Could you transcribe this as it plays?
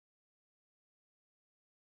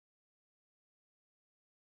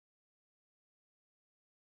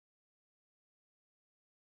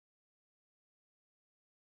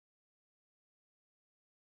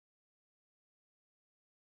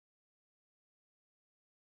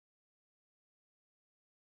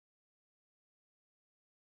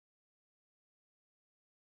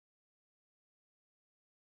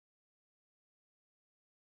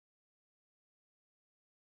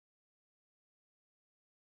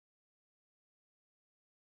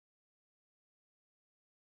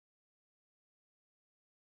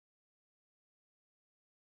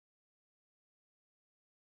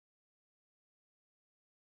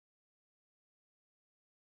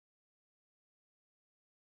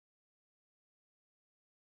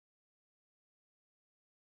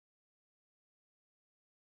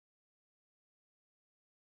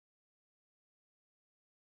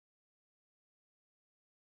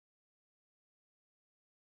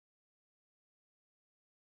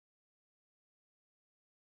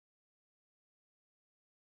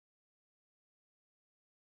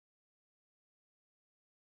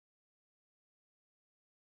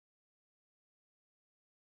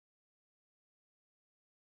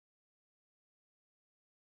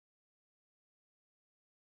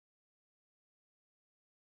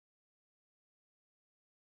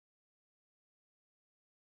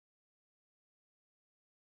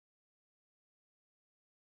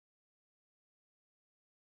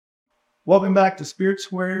Welcome back to Spirit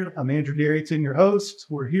Squared. I'm Andrew Darrington, your host.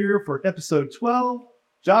 We're here for episode 12.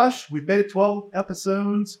 Josh, we've made it 12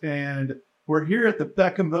 episodes, and we're here at the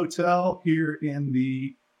Beckham Hotel here in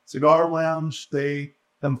the Cigar Lounge. They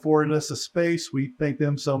afforded us a space. We thank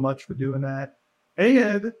them so much for doing that.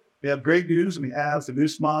 And we have great news. We have the new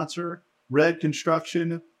sponsor, Red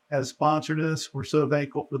Construction, has sponsored us. We're so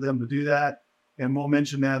thankful for them to do that. And we'll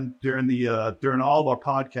mention them during all of our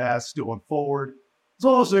podcasts going forward. As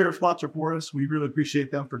well as they're a sponsor for us. We really appreciate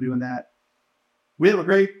them for doing that. We have a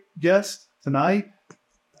great guest tonight,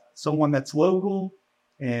 someone that's local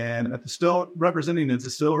and representing a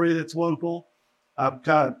distillery that's local. I'm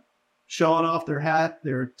kind of showing off their hat,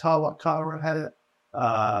 their Tahwahkara hat.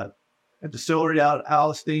 A distillery out of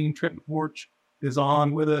Palestine, Trenton Poarch, is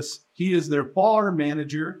on with us. He is their bar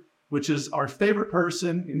manager, which is our favorite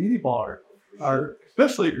person in any bar,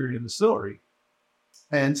 especially if you're in a distillery.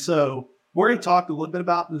 And so we're going to talk a little bit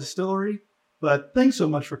about the distillery, but thanks so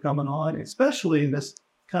much for coming on, especially in this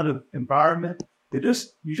kind of environment. You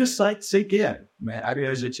just like sink in. Man, I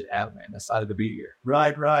realize that you have, man. Excited to be here.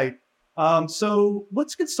 Right. So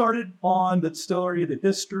let's get started on the distillery, the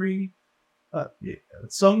history. A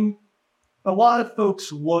lot of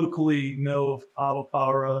folks locally know of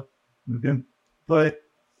Tahwahkara, but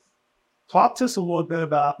talk to us a little bit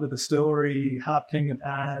about the distillery, how it came to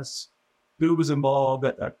pass, who was involved.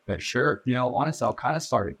 Sure. Honestly, I'll kind of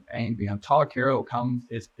start it. Tahwahkara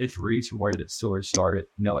its roots from where the distillery started.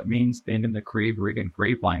 It means bend in the creek,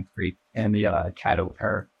 grapevine creek, and the cattle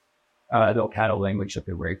language of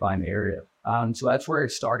the grapevine area. So that's where it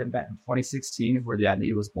started back in 2016, where the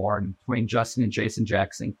idea was born between Justin and Jason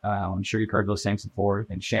Jackson. I'm sure you've heard those names before,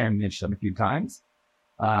 and Shannon mentioned them a few times.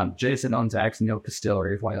 Jason owns Jackson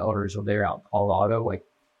Distillery, one of the owners over there out in Colorado.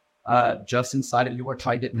 Justin decided he wanted to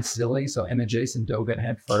try to get in distillery, so him and Jason dove in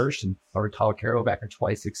head first and started Tahwahkara back in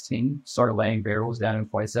 2016, started laying barrels down in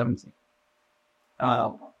 2017.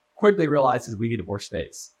 Quickly realizes we needed more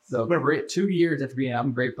space. So we're at 2 years after being out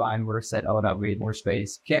in Grapevine, we're said, we need more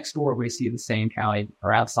space. Can't store whiskey in the same county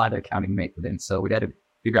or outside of the county we make it in. So we had to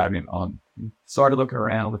figure out started looking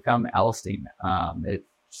around. We found Palestine.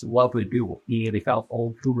 It's a lovely, beautiful. They found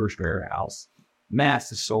old Cougar's warehouse.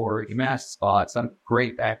 Massive store, massive spot, some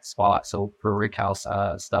great back spot. So for rig house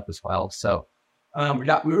stuff as well. We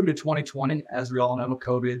moved to 2020, as we all know,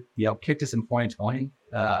 COVID, kicked us in 2020.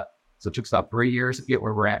 So it took us about 3 years to get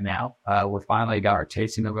where we're at now. We finally got our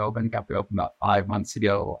tasting room open. Got to open about 5 months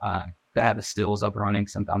ago. To have the stills up and running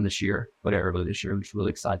sometime this year, but early this year, which is really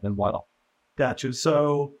exciting. Well, gotcha.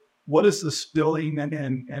 So what does the stilling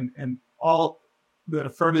and all the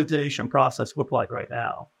fermentation process look like right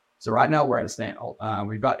now? So right now we're at a standstill.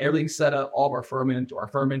 We've got everything set up, all of our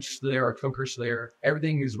ferments there, our cookers there,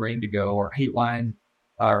 everything is ready to go. Our heat line,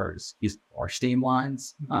 our steam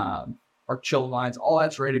lines, our chill lines, all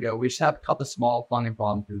that's ready to go. We just have a couple of small plumbing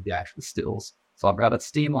problems through the actual stills. So I've got a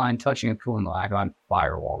steam line touching a cooling line on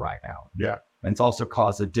firewall right now. Yeah. And it's also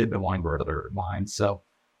caused a dip in one of our other lines. So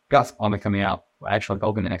got some plumbing coming out. We'll actually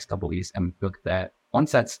open the next couple of weeks and look at that.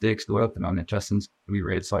 Once that sticks, we'll open on it. Justin's going to be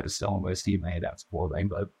ready to start distilling with steam made. That's cool thing.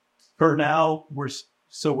 But for now,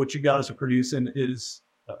 what you guys are producing is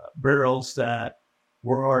barrels that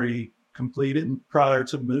were already completed prior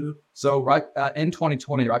to move. So right in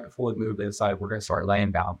 2020, right before the move, they decided we're going to start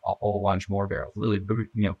laying down a whole bunch more barrels, really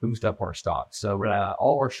boost up our stock. So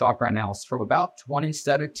all our stock right now is from about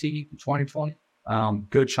 2017 to 2020.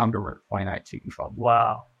 Good chunk of 2019 from.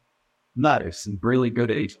 Wow. Nice and really good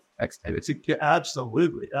age.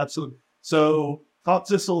 Absolutely. So talk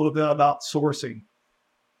to us a little bit about sourcing.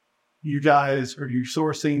 You guys, are you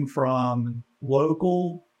sourcing from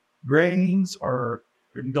local grains or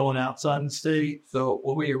going outside the state? So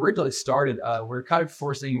when we originally started, we were kind of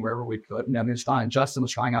forcing wherever we could. And Justin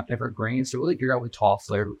was trying out different grains to really figure out what tall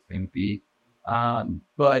flavor would be.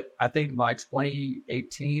 But I think by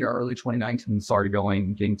 2018 or early 2019, we started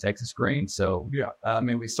getting Texas grains. So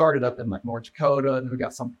we started up in North Dakota, and then we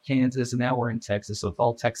got some Kansas, and now we're in Texas. So it's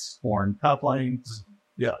all Texas corn. Top Plains.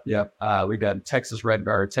 Yeah. We got Texas red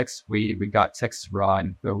or Texas wheat. We got Texas rye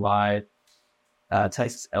and rye,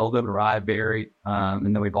 Texas elder rye berry. And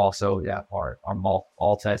then we've also, our malt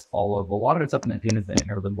all test all over. A lot of it's up in the Tennessee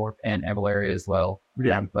or the North Panhandle area as well.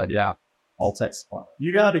 Yeah. But all Texas.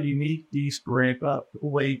 You got a unique yeast ramp up.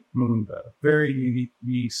 Very unique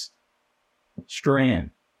yeast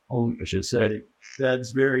strand. I should say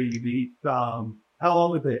that's very unique. How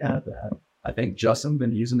long have they had that? I think Justin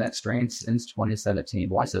been using that strain since 2017.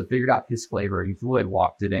 Well, I said figured out his flavor. He really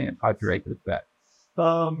walked it in. I created the bet.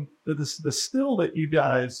 The still that you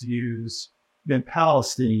guys use in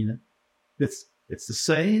Palestine, it's the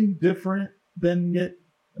same, different than it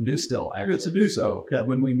A new still, actually. It's a new still. So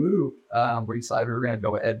when we moved, we decided we were going to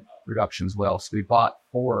go ahead production as well. So we bought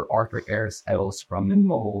 4 Arctic air kettles from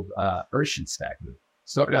the old Urshins factory.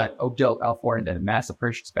 So we got Oakdale, California, a massive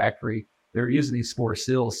Urshins factory. They're using these 4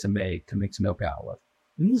 stills to mix milk out with.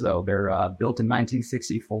 So they're built in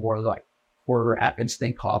 1964, like quarter-half-inch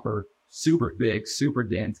thin copper, super big, super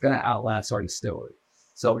dense, going to outlast our distillery.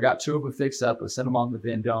 So we got 2 of them fixed up. We sent them on the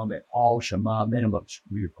Vendome. They polish them up, minimum.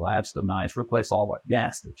 We collapsed them nice, replaced all what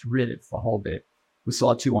gas that's rid the whole bit. We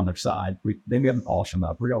saw 2 on their side. Then we haven't polished them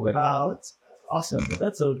up. We're going to that's awesome.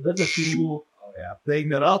 That's a cool thing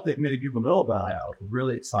that I don't think many people know about. We're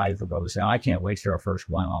really excited for those. Now I can't wait for our first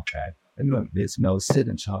one off track. And it's no sit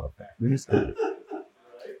and shot back.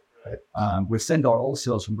 We send our old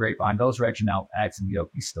stills from Grapevine. Those are actually now acts in the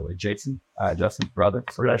Oak Distillery. Jason, Justin's brother.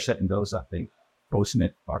 So we're setting those, I think,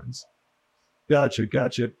 post-mint gardens. Gotcha.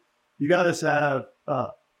 You guys have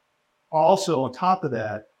also on top of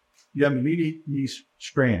that, you have a meat yeast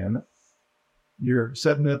strand. You're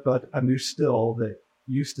setting up a new still that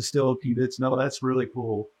used to still peanuts. No, that's really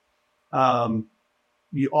cool.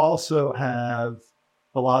 You also have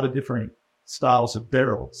a lot of different styles of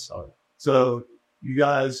barrels. So you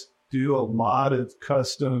guys do a lot of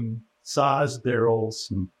custom size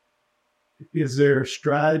barrels. Is there a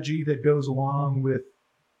strategy that goes along with,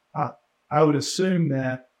 I would assume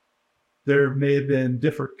that there may have been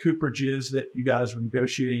different cooperages that you guys were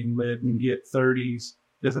negotiating with and get 30s,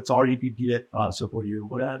 if it's all you could get, so for you,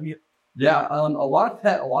 what have you? Yeah, a lot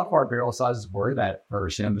of our barrel sizes were that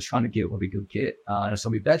first. I'm just trying to get what we could get. So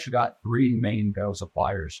we've actually got 3 main barrel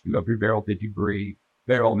suppliers. You have your barrel 50 degree,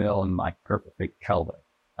 barrel mill, and like perfect Kelvin.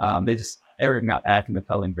 They just everything got acting the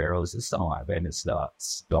pelling barrels. It's so hard, and it's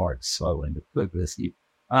starts slow and quick whiskey.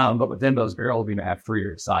 But within those barrels, we have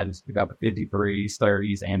 3 sizes. We got the 53s,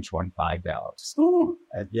 30s, and 25 gallons.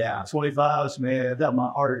 And 25s, man, that's my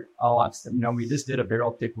heart. We just did a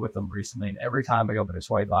barrel pick with them recently, and every time I open a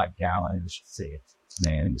 25 gallon,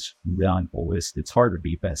 it's really full. It's hard to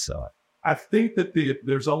beat that stuff. I think that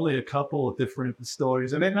there's only a couple of different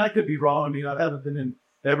distilleries, and I could be wrong. I mean, I haven't been in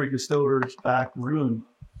every distiller's back room,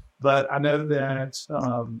 but I know that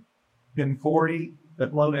in 40,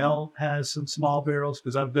 that Lone Elm has some small barrels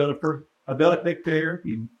because I've built a big pair,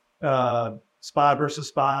 Spy versus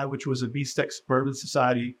Spy, which was a B-Steak Bourbon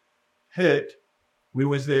Society hit. We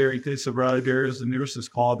was there, he did some rye barrels, and there was this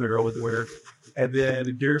small barrel with where, and then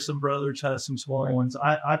the Garrison Brothers has some small ones.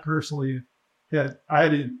 I personally I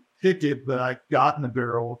didn't pick it, but I got in the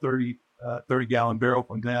barrel, 30 gallon barrel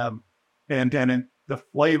from them, and the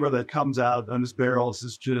flavor that comes out on this barrels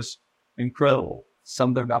is just incredible.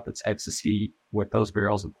 Something about the Texas heat with those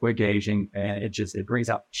barrels of quick aging, and it brings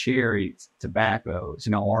out cherries, tobaccos,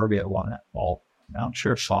 RB one that fall. I'm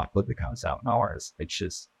sure chocolate that comes out in ours. It's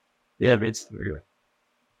just, it's really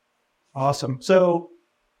awesome. So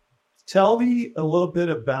tell me a little bit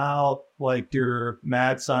about like your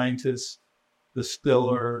mad scientist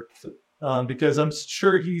distiller, because I'm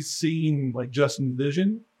sure he's seen like Justin's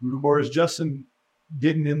vision, or is Justin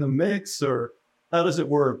getting in the mix, or how does it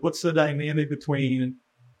work? What's the dynamic between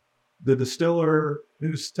the distiller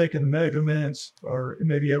who's taking the measurements, or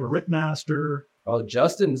maybe a Rickmaster? Well,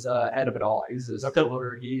 Justin's ahead of it all. He's a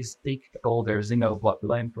distiller. He's the older, what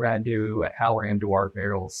Glenn Brad do, how we're into our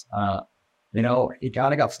barrels. He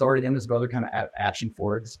kind of got started in his brother kind of action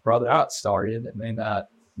for it. His brother got started, and then,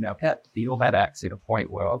 Pat Beetle had accident, a point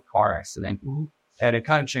where a car accident, and it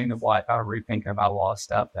kind of changed his life. I was rethinking about a lot of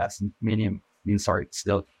stuff. That's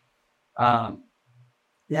still.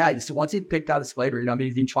 So once he picked out his flavor,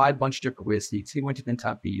 he tried a bunch of different whiskeys. He went to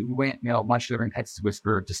Kentucky. We went, a bunch of different Texas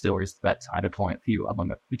whisker distilleries at that time to point a few of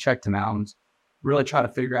them. We checked them out and really try to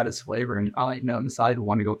figure out his flavor. And decided we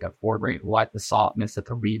wanted to go with that 4-grain, like the softness that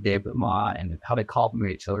the reed gave them and how they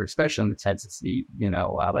complement each other, especially in the Texas heat. They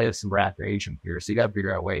have some rapid Asian here, so you got to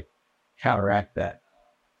figure out a way to counteract that.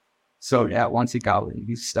 So once he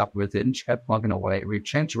stuck with it and kept plugging away. We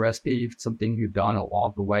changed the recipe, something we've done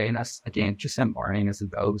along the way, and that's again just him learning as it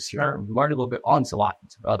goes. We learned a little bit on a lot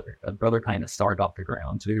from brother kind of started off the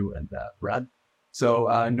ground too, and Brad. So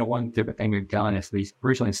one different thing we've done is we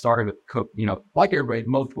originally started with cook. Like everybody,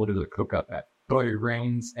 most will do the cook up at throw your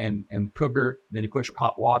grains and cooker. Then you push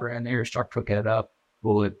hot water in there, start cooking it up.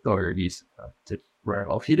 We'll throw your yeast to right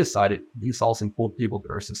off. He decided he saw some cool people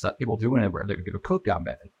versus stuff people doing it where they're going to cook down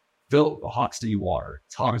method. Fill the hot steady water,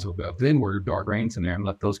 tongs will go. Then we're dark grains in there and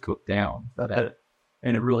let those cook down.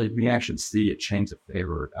 And we actually see it change the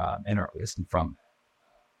flavor in our listing from.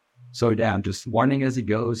 So just learning as he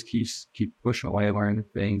goes, keep pushing away, learning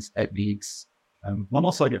things, techniques.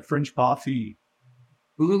 Almost like a French coffee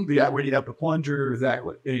Yeah, where you have the plunger,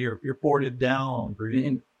 exactly. You're pouring it down.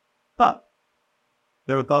 Huh.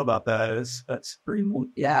 Never thought about that. That's pretty cool.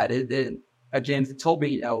 Yeah, James, it told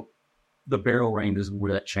me, the barrel ranges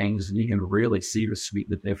where that changes, and you can really see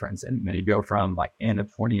the difference. And when you go from like end of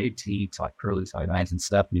 2018 to like early 2019 and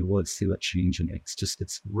stuff, you will see that change. And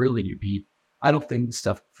it's really unique. I don't think the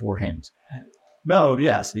stuff beforehand. No,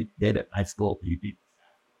 yes, he did it. I still unique.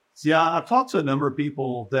 Yeah, I've talked to a number of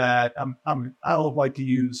people that I don't like to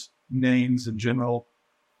use names in general,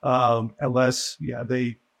 unless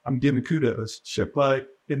I'm giving kudos. But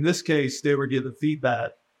in this case, they were giving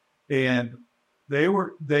feedback, and they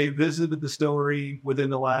visited the distillery within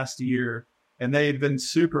the last year, and they had been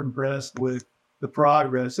super impressed with the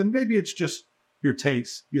progress. And maybe it's just your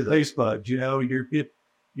taste buds.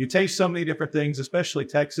 You taste so many different things, especially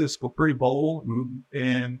Texas. We're pretty bold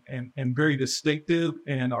and very distinctive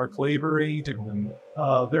in our flavoring.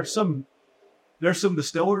 There's some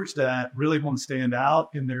distillers that really want to stand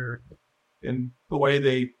out in the way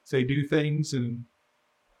they do things, and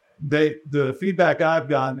the feedback I've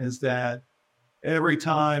gotten is that every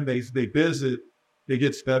time they visit, it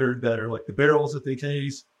gets better and better. Like the barrels that they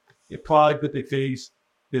taste, the product that they taste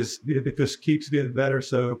it just keeps getting better.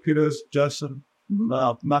 So kudos, Justin.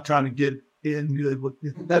 I'm not trying to get in good with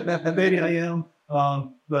that. Maybe I am,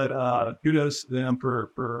 but kudos to them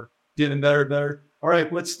for getting better and better. All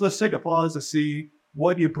right, let's take a pause to see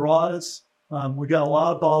what you brought us. We got a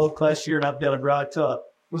lot of bottles last year, and I've got a dry tub.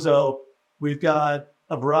 So we've got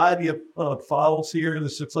a variety of bottles here.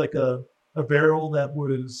 This looks like a barrel that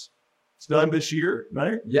was done this year,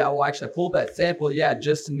 right? Yeah, well, actually, I pulled that sample. Yeah,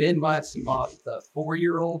 just mid-month, the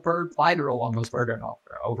 4-year-old bird, 5-year-old almost bird, and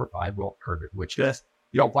over 5-year-old bird, which you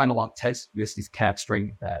don't find a lot of Texas whiskey's cap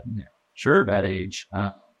straight that, that age.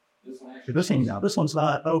 This one's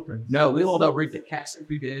not open. No, we don't read the cast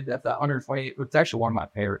we did at the 120. It's actually one of my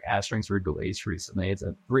favorite cast strings we released recently. It's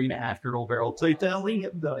a 3.5-year-old barrel. So tell me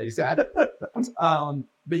those.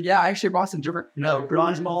 But yeah, I actually brought some different,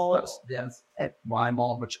 blind malt. Yes, blind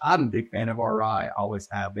malt, which I'm a big fan of rye. Always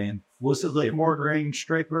have been. This is like more grain,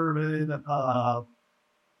 straight bourbon,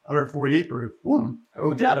 148 proof.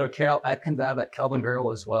 That comes out of that Kelvin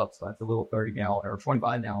barrel as well. So that's a little 30-gallon or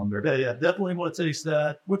 25-gallon barrel. Yeah, definitely want to taste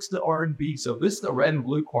that. What's the R&B? So this is the red and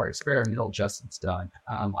blue core experimental Justin's done.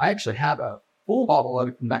 I actually have a full bottle of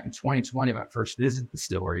it from back in 2020 when I first visited the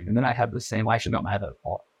distillery, and then I have the same. I actually don't have a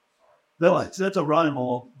bottle. That's a rye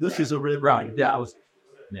malt. This is a red right. Yeah.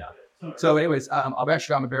 So, anyways, I've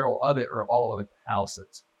actually got a barrel of it or all of it house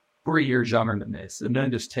that's 3 years younger than this, and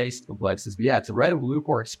then just taste complexes. But yeah, it's a red and blue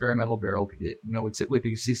core experimental barrel. It's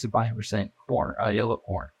typically 65% corn, yellow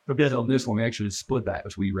corn. But on this one, we actually split that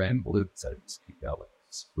as we red and blue instead of yellow.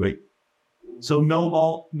 Sweet. So no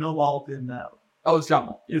malt in that. Oh, it's got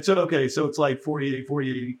malt. It's okay. So it's like 48,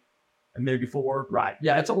 and maybe 4. Right.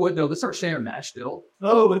 Yeah, it's a wood. No, this is our standard mash still.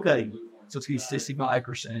 Oh, okay. So it's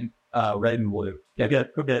 65% red and blue. Yeah,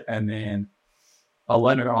 good. Okay. And then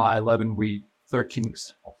 11 wheat, 13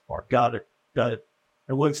 salt. Got it.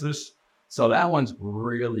 And what's this? So that one's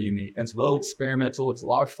really unique. It's a little experimental. It's a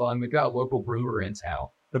lot of fun. We've got a local brewer in town.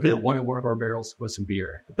 One of our barrels with some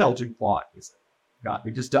beer. Belgian plot.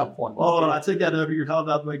 We just dumped one. Oh, I think I know who you're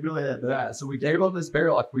talking about. Like, go ahead. Yeah, so we gave up this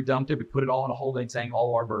barrel. Like we dumped it. We put it all in a holding tank,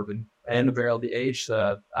 all our bourbon, and the barrel. The aged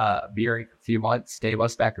beer a few months, gave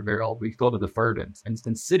us back the barrel. We filled it with bourbons, and it's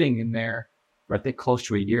been sitting in there for I think close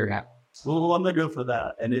to a year now. Well, I'm gonna go for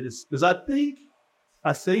that, and it is because I think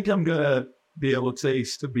I'm gonna be able to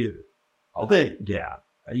taste the beer. I think, yeah.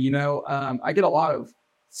 I get a lot of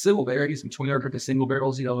similarities between our single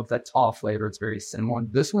barrels. If that tall flavor, it's very similar.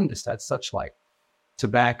 This one just had such like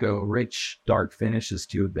tobacco rich dark finishes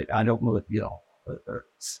to it that I don't know if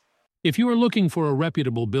If you are looking for a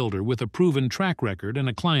reputable builder with a proven track record and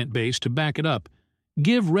a client base to back it up,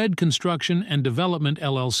 give Red Construction and Development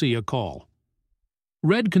LLC a call.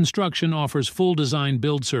 Red Construction offers full design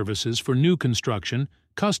build services for new construction,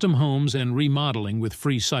 custom homes, and remodeling with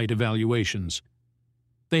free site evaluations.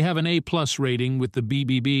 They have an A+ rating with the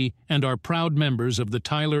BBB and are proud members of the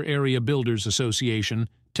Tyler Area Builders Association,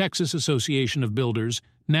 Texas Association of Builders,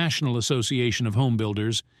 National Association of Home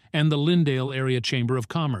Builders, and the Lindale Area Chamber of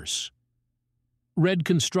Commerce. Red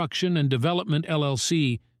Construction and Development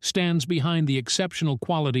LLC stands behind the exceptional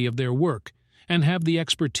quality of their work and have the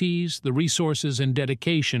expertise, the resources, and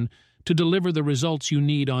dedication to deliver the results you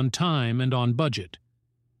need on time and on budget.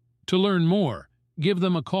 To learn more, give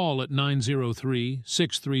them a call at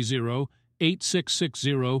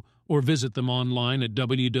 903-630-8660 or visit them online at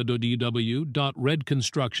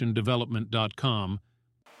www.redconstructiondevelopment.com.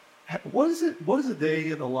 What is it? What is a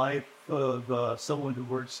day in the life of someone who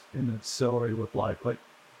works in the distillery look like? Like,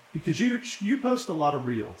 because you post a lot of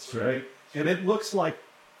reels, right? And it looks like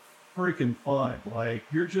freaking fun. Like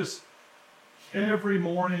you're just every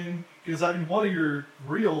morning. Because I mean, one of your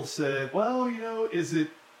reels said, "Well, is it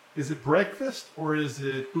breakfast or is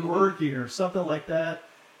it working or something like that?"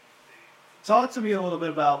 Talk to me a little bit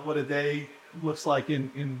about what a day looks like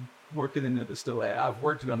in working in the distillery. I've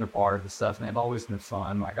worked under bars and stuff, and they've always been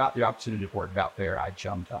fun. I got the opportunity to work out there. I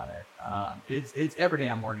jumped on it. It's every day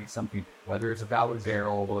I'm learning something, whether it's about the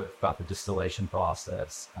barrel or about the distillation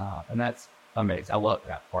process, and that's amazing. I love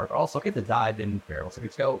that part. But also, I get to dive in barrels. I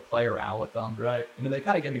get to go play around with them. Right. They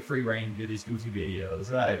kind of give me free reign to do these goofy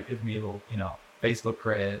videos. Right. Give me a little, Facebook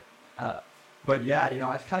credit. But yeah,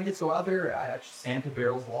 I kind of get to go out there. I actually sample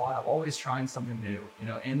barrels a lot. I'm always trying something new.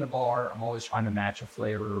 In the bar, I'm always trying to match a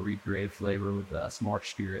flavor or recreate a flavor with smart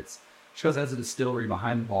spirits. Because as a distillery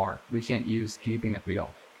behind the bar, we can't use anything that we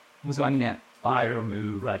don't. So I can't buy or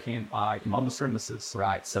remove. I can't buy on the premises.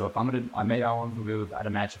 Right. So if I may I want to remove, I had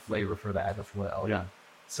to match a flavor for that as well. Yeah.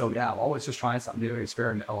 So yeah, I'm always just trying something new,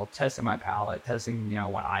 experimental, testing my palate, testing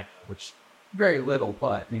which very little,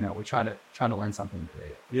 but we try to learn something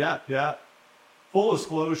today. Yeah. Full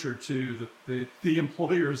disclosure to the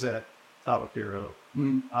employers at Tahwahkara.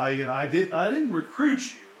 I didn't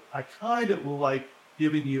recruit you. I kind of like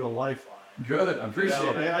giving you a lifeline. Good, I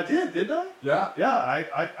appreciate it. I did, didn't I? Yeah. Yeah,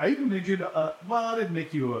 I even made you I didn't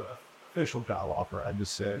make you an official job offer. I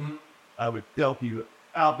just said I would help you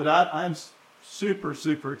out. But I'm super,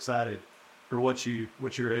 super excited for what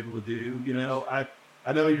you're able to do.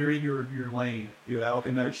 I know you're in your lane,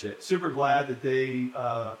 and I'm super glad that they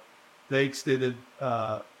extended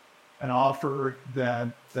an offer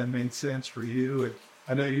that made sense for you. And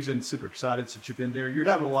I know you've been super excited since you've been there. You're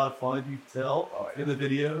having a lot of fun, you can tell in the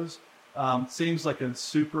videos. Seems like a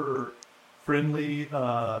super friendly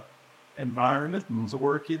environment to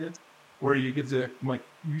work in, where you get to, like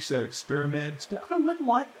you said, experiment. I don't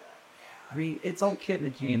like that. I mean, it's all kid in a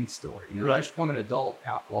candy store. Right. I just want an adult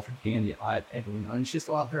alcohol for candy. And just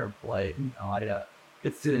go out there and play. I get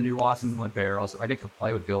to see the new Watsons with barrels. I get to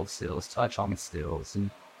play with build stills, touch on the stills, and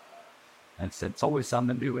it's always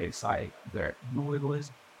something new and exciting there.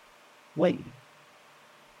 Wait.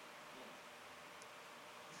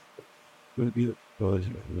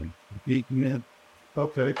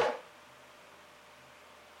 Okay.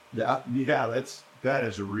 Yeah, that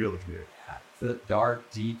is a really good. The dark,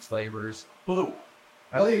 deep flavors. Blue.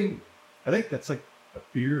 I think that's like a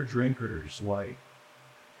beer drinker's like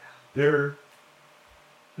their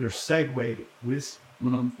segue whiskey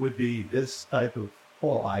would be this type of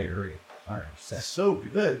Poarch. That's so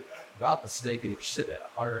good. About the steak and shit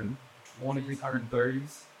at 120,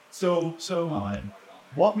 130s. So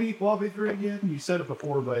walk me through it again. You said it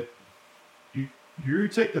before, but you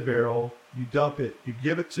take the barrel, you dump it, you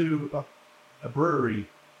give it to a brewery.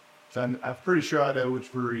 So I'm pretty sure I know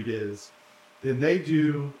which brewery it is. Then they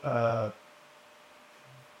do a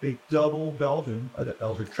double Belgian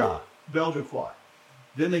shot, Belgian fly.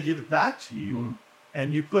 Then they give it back to you,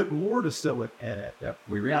 and you put more distillate in it. Yep.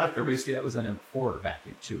 We ran out of whiskey that was an importer back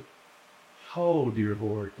in too. Oh dear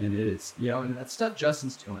Lord! And it is, and that stuff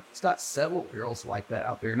Justin's doing. It's got several barrels like that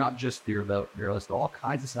out there, not just beer barrels, but all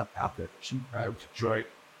kinds of stuff out there. Right. That's right.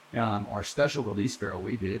 Our special release barrel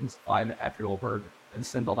we did is 5.5-year-old bourbon. And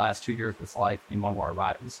spent the last 2 years of its life in one of our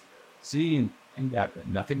riders. Seeing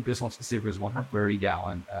nothing business specific was 130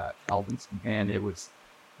 gallon Kelvins, and it was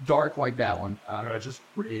dark like that one. Just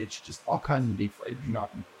rich, just all kinds of deep flavors.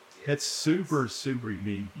 It's super, super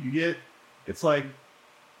unique. It's like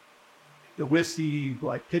the whiskey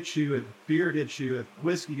like hits you, and beer hits you, and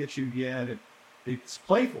whiskey hits you again. And it's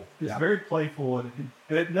playful. It's very playful, and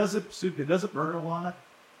it doesn't burn a lot.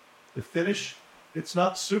 The finish, it's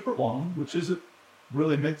not super long, which isn't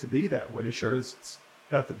really meant to be that way. Sure, it's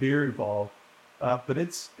got the beer involved, but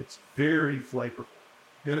it's very flavorful.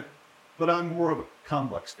 But I'm more of a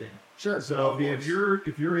complex fan. Sure. So if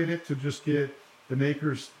you're in it to just get the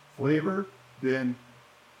maker's flavor, then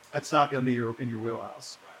that's not going to be in your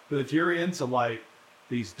wheelhouse. But if you're into like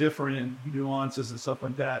these different nuances and stuff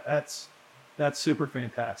like that, that's super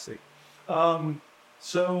fantastic.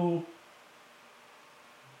 So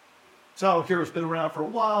Tahwahkara's been around for a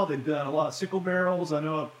while. They've done a lot of single barrels. I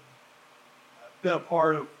know I've been a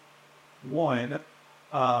part of one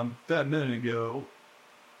a minute ago.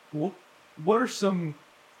 What are some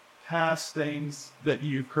past things that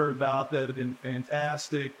you've heard about that have been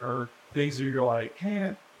fantastic, or things that you're like,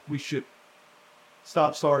 we should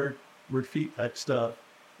stop, start, repeat that stuff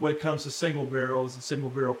when it comes to single barrels and single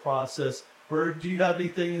barrel process? Or do you have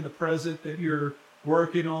anything in the present that you're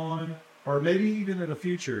working on, or maybe even in the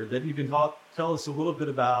future, that you can tell us a little bit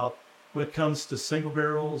about when it comes to single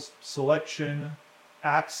barrels, selection,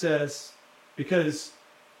 access, because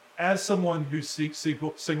as someone who seeks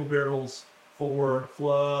single barrels for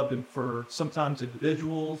club and for sometimes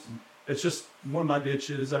individuals, it's just one of my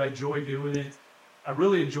niches. I enjoy doing it. I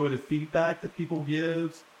really enjoy the feedback that people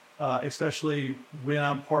give, especially when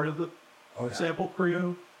I'm part of the sample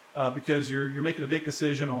crew, because you're making a big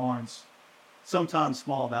decision on sometimes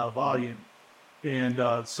small amount of volume.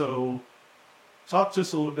 And so talk to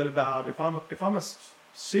us a little bit about if I'm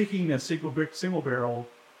seeking a single barrel,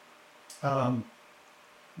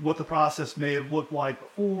 what the process may have looked like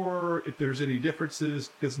before, if there's any differences,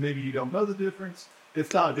 because maybe you don't know the difference.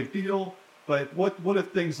 It's not a big deal, but what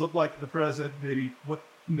if things look like in the present, maybe what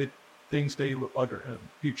things may look like in the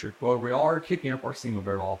future? Well, we are kicking up our single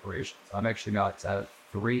barrel operations. I've actually got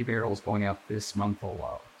 3 barrels going out this month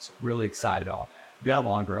alone. So really excited on that. We got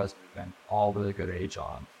longer as we've been all really good age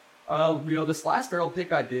on. This last barrel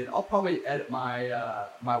pick I did, I'll probably edit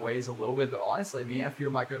my ways a little bit, but honestly, me and a few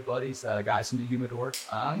of my good buddies, guys from the humidor,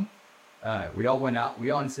 we all went out.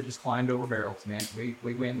 We honestly just climbed over barrels, man. We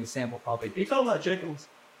went and we sampled probably. He called that Jacobs,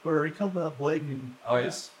 or he called that Blake. Oh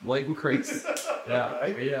yes, Blake and Creeks.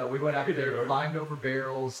 Yeah, we went out there, climbed over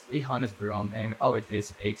barrels. We hunted through them, and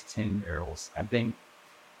it's 8 to 10 barrels. I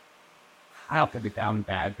don't think we found a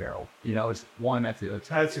bad barrel. It's one after the other.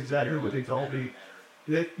 That's exactly what they told me.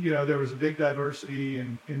 That there was a big diversity,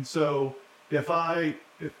 and so if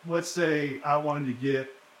let's say I wanted to get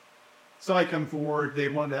somebody come forward, they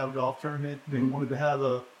wanted to have a golf tournament, they wanted to have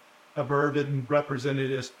a bourbon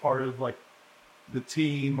represented as part of like the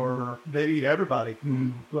team, or maybe everybody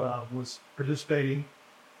who was participating.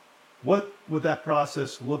 What would that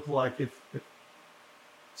process look like if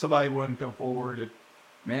somebody wouldn't come forward?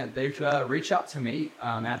 Man, they've reached out to me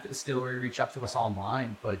at the distillery, reach out to us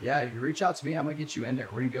online. But yeah, if you reach out to me, I'm going to get you in there.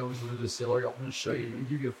 We're going to go to the distillery. I'm going to show you,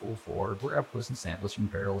 give you a full floor. We're going to put some samples from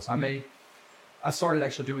barrels. I started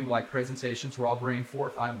actually doing like presentations where I'll bring 4 or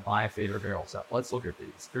 5 of my favorite barrels up. Let's look at these.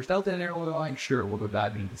 If there's Delta in there, we're like, sure, we'll go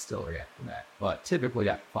dive into the distillery after that. But typically,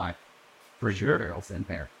 I can find pretty good barrels in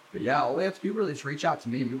there. But yeah, all they have to do really is reach out to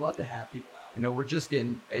me. We love to have people out. We're just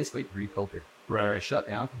getting basically refiltered. Right. Shut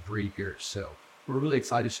down for 3 years. So we're really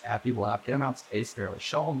excited to have people out, get them out to taste barrel,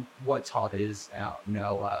 show them what talk is out. We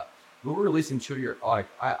were releasing 2-year product.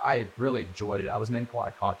 I really enjoyed it. I was making a lot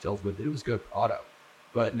of cocktails with it. It was good product.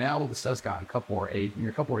 But now the stuff's gotten a couple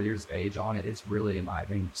more years of age on it. It's really, in my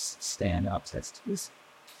opinion, stand up. That's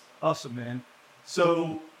awesome, man.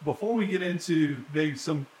 So before we get into maybe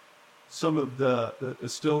some of the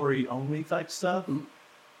distillery only type stuff,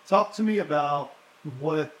 talk to me about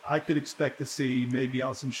what I could expect to see maybe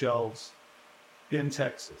on some shelves in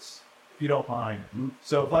Texas, if you don't mind.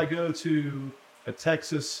 So if I go to a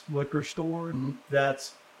Texas liquor store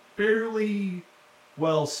that's fairly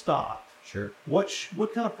well stocked, sure. What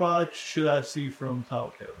kind of products should I see from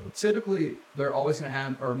Tahwahkara? Typically, they're always going to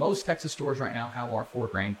have, or most Texas stores right now have our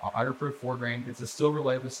 4-grain, our underproof 4-grain. It's a silver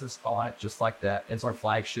label system on it, just like that. It's our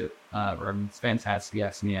flagship. It's fantastic. You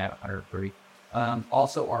asked me at 103.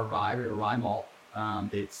 Also, our rye malt.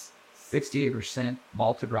 It's 68%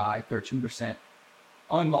 malted rye, 13%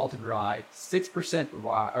 unmalted rye, 6%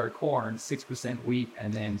 rye or corn, 6% wheat,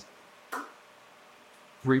 and then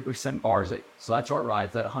 3% barley. So that's our rye.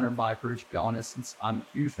 It's at 105 proof. To be honest, I'm a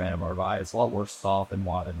huge fan of our rye. It's a lot more soft and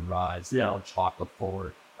water than rye. It's chocolate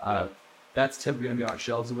forward. That's typically going to be on our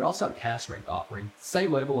shelves. And we also have a cask strength offering.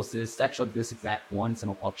 Same label as this. It's actually this exact one. It's in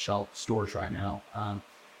a shelf stores right now.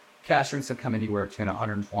 Cask strengths can come anywhere between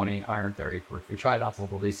 120, 130 proof. We tried it out, we'll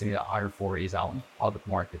release any of the higher 40s out in public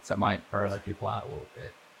markets. That might let people out a little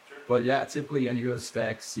bit. But yeah, typically, and you go to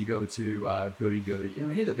Specs, you go to Goody.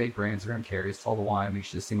 Any of the big brands are going to carry. It's all the wine. We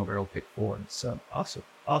should single barrel pick forward. So awesome.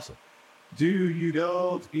 Do you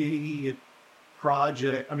know the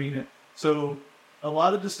project? So a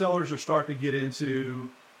lot of distillers are starting to get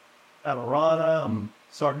into Amarana,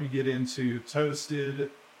 starting to get into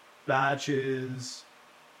toasted batches,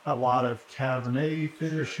 a lot of Cabernet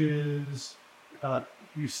finishes.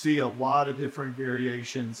 You see a lot of different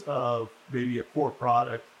variations of maybe a core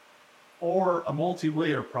product or a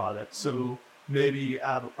multi-layer product. So maybe you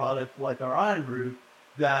have a product like our Iron Brew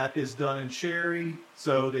that is done in sherry.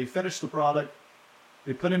 So they finish the product,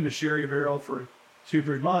 they put it in the sherry barrel for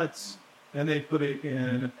 2-3 months, and they put it in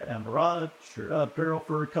an Amarana barrel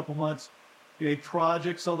for a couple months.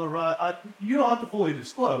 Projects on the right. You don't have to fully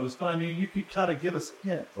disclose, but you could kind of give us a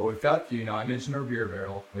hint. Well, we've got a few. I mentioned our beer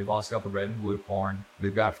barrel. We've also got the red and blue corn.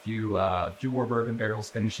 We've got a few more bourbon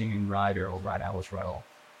barrels finishing in rye barrels right now as well.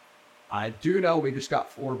 I do know we just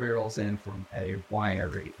got 4 barrels in from a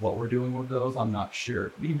winery. What we're doing with those, I'm not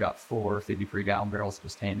sure. We got 4 53-gallon barrels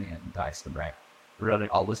just came in and diced them right. Really,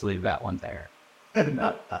 I'll just leave that one there.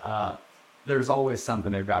 There's always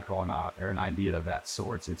something they've got going on or an idea of that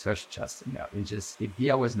sort, especially Justin. He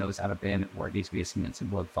always knows how to bend it where it needs to be in some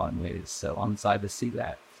blood fun ways. So I'm excited to see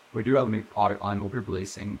that. We do have a new product line we'll be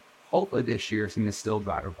releasing. Hopefully this year, it's going to still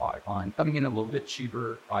drive our product line, coming in a little bit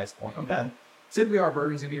cheaper price point. Okay. Typically, our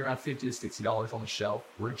bourbon's going to be around $50 to $60 on the shelf.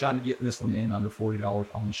 We're trying to get this one in under $40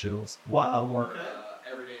 on the shelves. Wow.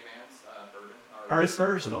 Everyday man's bourbon. Our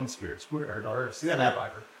first on spirits. We're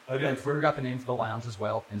Okay, we've got the name for the lounge as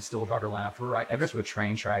well, and still drive our lounge. We're right next to a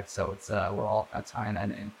train track, so it's we're all tying that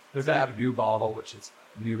in. There's that a new bottle, which is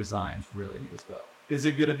new design, really new as well. Is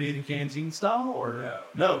it going to be the canteen style or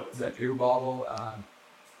no? It's that new bottle.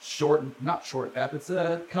 Not short cap. It's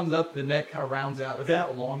comes up, the neck kind of rounds out. It's got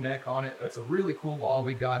a long neck on it. It's a really cool bottle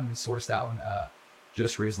we got and we sourced out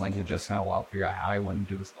just recently. And just kind of while figure out how I want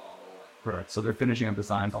to do this bottle. Right. So they're finishing up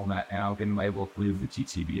designs on that now, getting able to leave the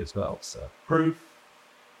TTB as well. So proof,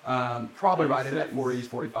 probably right in that 40s,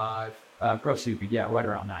 45. Pro super, right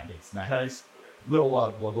around 90s. Nice.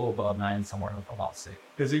 Little above 9, somewhere about 6.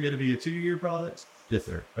 Is it going to be a 2-year product? Yes,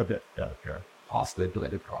 sir. Okay. Yeah. Okay. Possibly a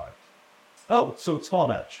blended product. Oh, so it's fall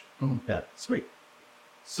batch. Mm-hmm. Yeah, sweet.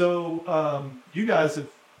 So you guys have,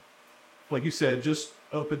 like you said, just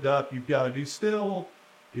opened up. You've got a new still,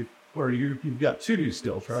 you've got 2 new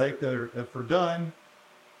stills, right? That are done.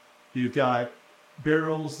 You've got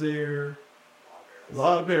barrels there, a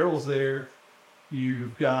lot of barrels there.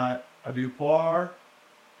 You've got a new Poarch,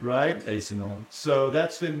 right? So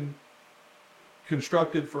that's been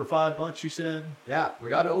constructed for 5 months, you said? Yeah, we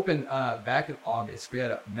got to open back in August. We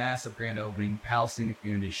had a massive grand opening. Palestinian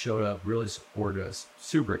community showed up, really supported us.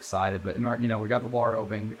 Super excited. But we got the bar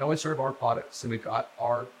open. We always serve our products. So we got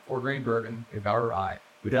our 4-grain bourbon. We've got our rye.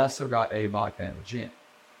 We also got a vodka and a gin.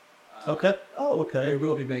 Okay. Oh, okay. We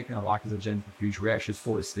will be making a vodka and gin in the future. We actually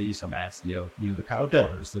forced to use some acid, the cow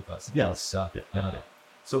waters with us. Yeah. So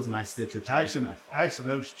it's a nice stitch.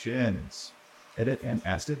 Those gins. And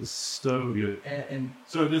acid is so good. And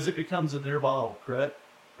so it becomes in their bottle, correct?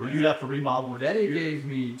 Or you have to remodel it? Eddie gave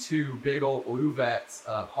me 2 big old blue vats,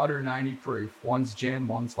 190 proof. One's gin,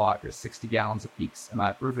 one's vodka, 60 gallons apiece. And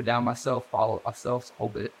I proof it down myself, follow it myself,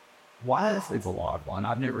 hold it. Why is it a lot one?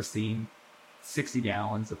 I've never seen 60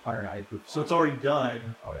 gallons of 190 proof. So it's already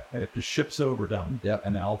done. Oh, yeah. And it just ships over down. Yep,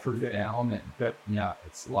 and I'll proof it down. And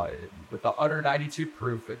it's like, with the 192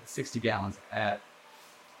 proof at 60 gallons at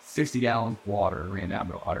 60 gallons of water ran down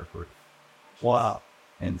to water proof. Wow.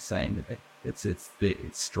 Insane. It's thick,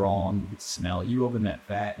 it's strong, you can smell it. You open that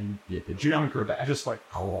vat and you get the junker back. Just like,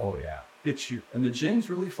 oh yeah. It's you. And the gin's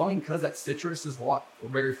really funny because that citrus is a lot. We're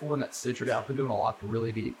very full in that citrus. I've been doing a lot to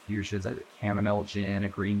really be fusions. Like a chamomile gin, a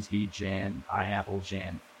green tea gin, pineapple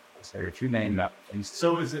gin. So there are 2 named up.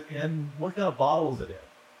 So is it in, what kind of bottle is it in?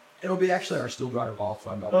 It'll be actually our still drier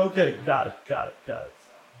bottle. Okay, got it.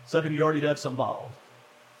 So you already have some bottles?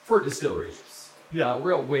 For distilleries. Yeah,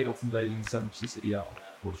 we'll wait until they use some.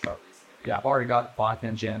 We'll start. Yeah, I've already got vodka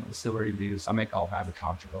and gin, distillery reviews. I make all kinds of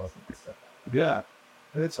controversy. Yeah,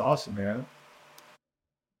 that's awesome, man.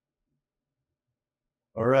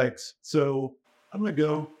 All right, so I'm gonna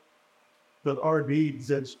go. The R&B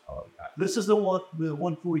says this is the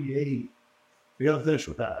 148. We gotta finish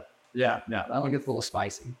with that. Yeah, that one gets a little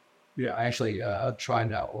spicy. Yeah, I actually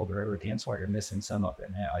tried out over every dance while you're missing some of it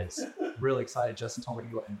now. It's really excited. Justin told me to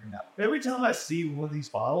go ahead and bring that. Every time I see one of these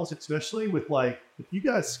bottles, especially with if you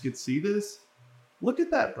guys could see this, look at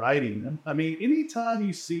that writing. I mean, anytime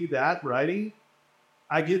you see that writing,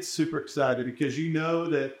 I get super excited because you know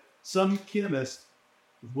that some chemist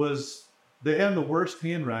they have the worst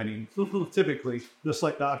handwriting, typically, just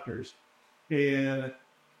like doctors. And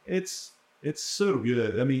it's so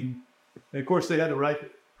good. I mean, of course, they had to write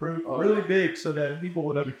it really big so that people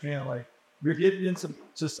would understand, you're getting in some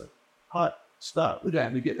just hot stuff. Yeah,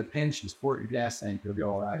 you get the pinch and support your gas tank, you'll be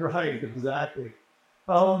all right. Right, exactly.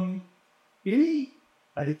 I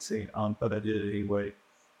didn't say it, but I did it anyway.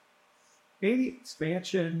 Any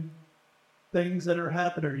expansion things that are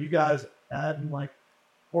happening? Are you guys adding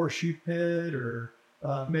horseshoe pit or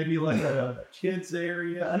maybe a kids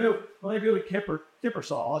area? I know when I go to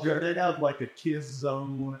Kippersaw, they have a kids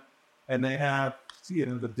zone, and they have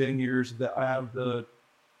the dingers that have the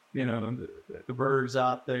birds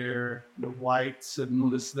out there, the whites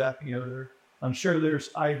and this, that, and the other. I'm sure there's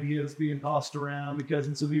ideas being tossed around because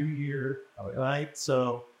it's a new year, right?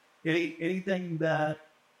 So anything that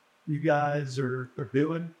you guys are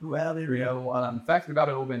doing out there? In fact, we got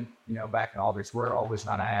it open, back in August. We're always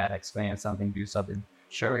trying to expand something, do something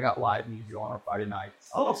Sure, we got live music on Friday nights.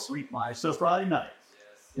 Oh, sweet. So Friday night.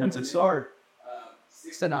 When's it start?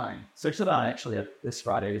 6 to 9. 6 to 9. Actually, this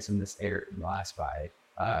Friday is in this air last Friday.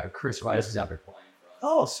 Chris Rice is out there playing for us.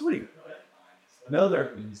 Oh, sweet.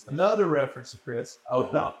 Another reference to Chris. Oh,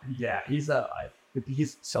 no. Yeah, he's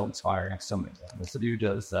so inspiring. So many things. The dude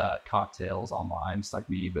does cocktails online, just like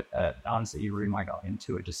me, but honestly, you really might got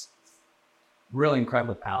into it. Just really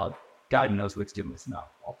incredible palate. God knows what's doing this now.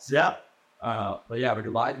 Yeah. But yeah, we do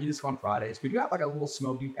live music on Fridays. We got like a little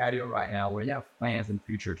smoky patio right now where we have plans in the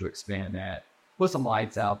future to expand that. Put some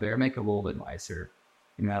lights out there, make it a little bit nicer.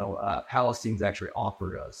 You know, Palestine's actually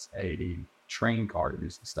offered us a train car to do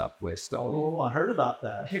some stuff with. So I heard about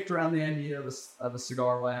that. Picked around the idea of a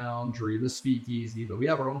cigar lounge or even a speakeasy, but we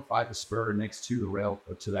have our own private spur next to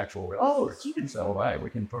the actual rail. Oh, so we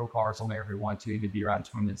can throw cars on there if we want to. Maybe around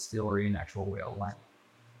Trenton Distillery and actual rail line.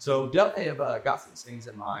 So definitely have got some things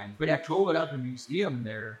in mind. But yeah, cool out the museum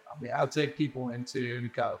there. I mean, I'll take people into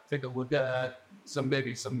kind of take a look at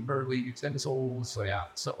maybe some early utensils, so yeah,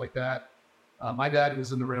 stuff like that. My dad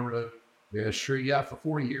was in the railroad industry, for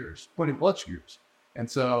 40 years, 20 plus years. And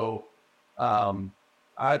so one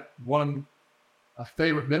of my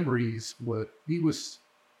favorite memories was he was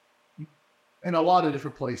in a lot of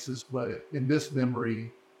different places, but in this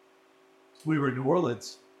memory, we were in New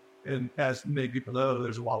Orleans. And as many people know,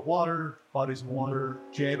 there's a lot of water, bodies of water,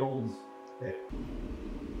 channels.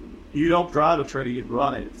 You don't drive a train, you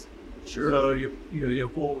run it. Sure. So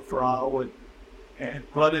you pull the throttle and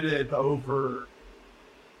running it over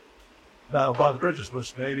by the bridges,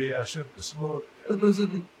 which maybe I shouldn't have slowed.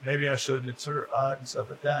 Maybe I shouldn't have certified and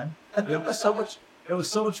stuff like that. It was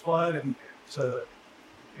so much fun, and so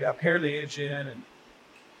pair the engine and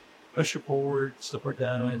push it forward, stuff like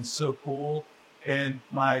that, and it's so cool. And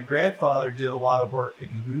my grandfather did a lot of work in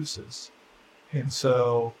cabooses. And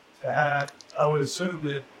so I would assume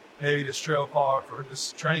that maybe this trail car or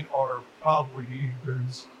this train car probably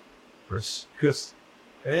used because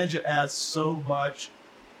the engine adds so much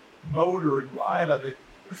motor and ride of it.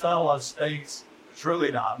 There's not a lot of space. It's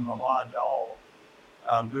really not a lot at all.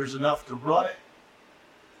 There's enough to run it.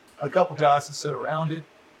 A couple guys to sit around it.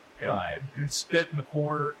 And spit in the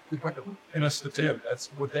corner. And that's the tip. That's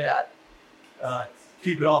what they had.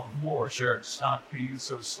 Keep it off the floor, sure. It's not being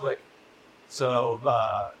so slick. So,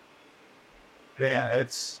 I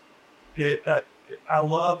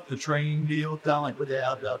love the train deal down like what they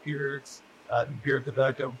have out here. It's here at the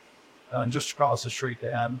Beckham, just across the street.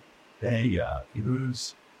 They have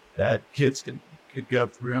booze that kids can go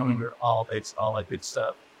through and all that good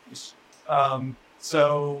stuff.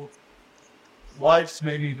 So, life's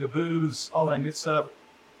maybe the booze, all that good stuff.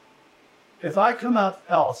 If I come out to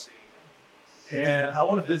Palestine, and I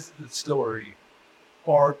want to visit the distillery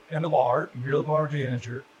and the bar. You're the bar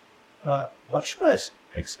manager. What should I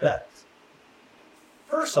expect?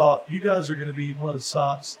 First off, you guys are going to be one of the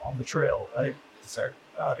stops on the trail, right?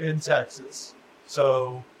 In Texas.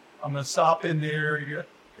 So I'm going to stop in there.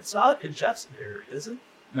 It's not a congested area, is it?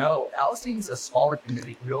 No, Palestine's a smaller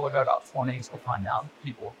community. We only got about 20 to find out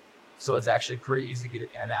people. So it's actually pretty easy to get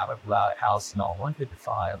in and out of without a house and all.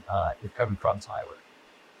 155 if you're coming from Tyler.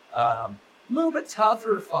 A little bit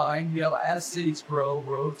tougher to find, as cities grow,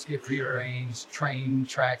 roads get rearranged, train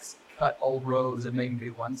tracks cut old roads and make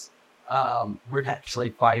new ones. We're actually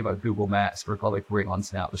fighting about Google Maps for probably 3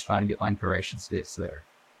 months now, just trying to get line correction sticks there.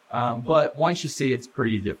 But once you see it's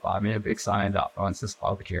pretty easy to find. I mean, a big sign up on this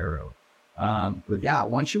Tahwahkara Road. But yeah,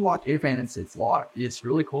 once you walk in, it's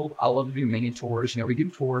really cool. I love to do mini tours. We do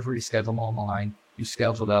tours where you schedule them online. You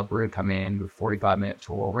schedule it up, we're going to come in, do a 45-minute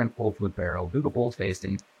tour, we're going to pull through the barrel, do the bull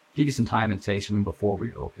tasting. Give you some time and station before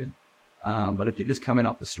we open. But if you're just coming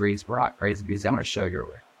up the streets, we're not crazy because I'm going to show you.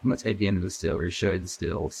 I'm going to take you into the distillery, show you the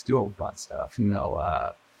stills, do all the fun stuff.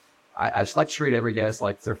 I just like to treat every guest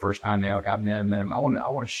like it's their first time there. Like I've met them. I want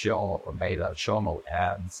to show them what show them what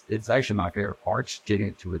ads. It's actually my favorite part, getting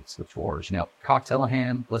into it, the tours. Cocktail in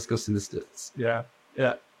hand, let's go see the stills. Yeah.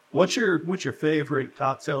 What's your favorite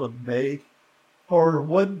cocktail to make? Or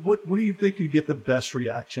what do you think you get the best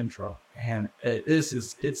reaction from? And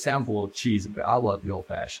it sounds a little cheesy, but I love the old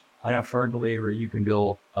fashioned. I'm a firm believer you can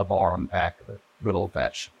build a bar on the back of it, good old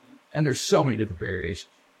fashioned. And there's so many different variations.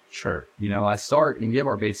 Sure. I start and give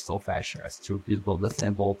our base old fashioned rest to people the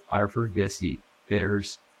simple, fire fruit whiskey,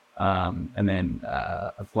 bitters, and then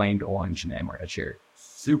a flamed orange and amaretto cherry.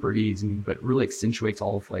 Super easy, but really accentuates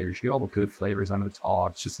all the flavors. You get all the good flavors on the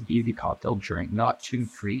top. It's just an easy cocktail drink, not too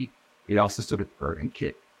free. It also sort of burn and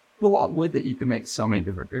kick. Along with it, you can make so many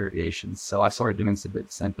different variations. So I started doing some bit of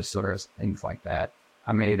Sempasura, things like that.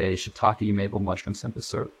 I made a shiitake maple mushroom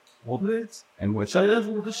Sempasura. bits, and which I did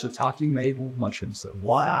with the shiitake maple mushrooms. So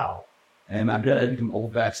wow. And I'm gonna do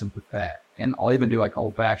old fashioned with that. And I'll even do like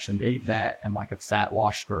old fashioned, eat that, and like a fat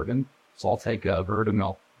wash bourbon. So I'll take a bourbon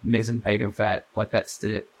milk, mix in bacon fat, let that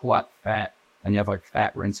sit, pull out the fat, and you have like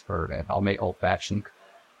fat rinse bourbon. I'll make old fashioned.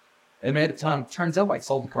 And at the time, turns out like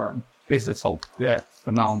salt and carbon. Basically, salt. Yeah,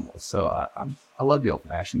 phenomenal. So I love the old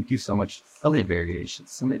fashioned. Thank you so much. I love the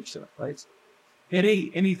variations. So many different places.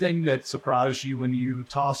 Anything that surprised you when you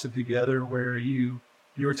tossed it together, where you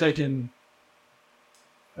were taking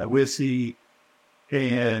a whiskey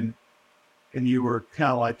and you were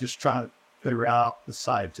kind of like just trying to figure out the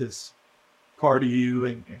scientist part of you,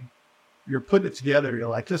 and you're putting it together. You're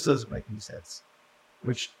like, this doesn't make any sense,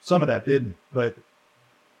 which some of that didn't, but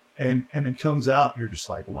and it comes out. You're just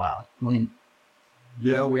like, wow.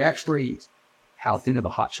 We actually house into the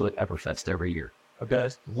Hot Chili Pepper Fest every year. Okay,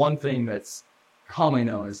 one thing that's commonly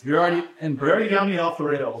known is you're already got me off the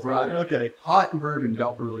rails, right? Okay, hot and bourbon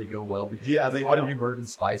don't really go well. Because they want to be bourbon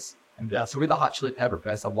spice. And so with the Hot Chili Pepper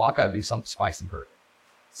Fest, I gotta do some spicy bourbon.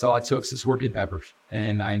 So I took some scorpion peppers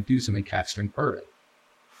and I infused them in cast strength bourbon.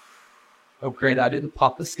 Oh, great. I didn't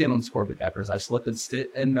pop the skin on scorpion peppers. I just let them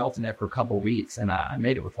sit and melt in it for a couple of weeks. And I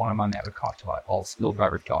made it with one of my native cocktail I call Steel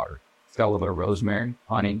Driver's Daughter. It's got a little bit of rosemary,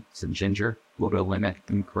 honey, some ginger, a little bit of lemon,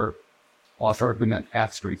 and curd. Also, in that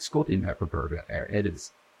half street scorpion pepper bourbon there. It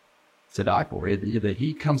is to die for. The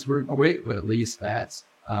heat comes through with at least fats.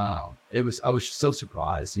 I was so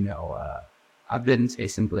surprised, I've been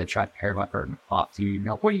tasting, but I tried to pair my bourbon pop to,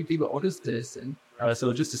 what do you think? What is this? And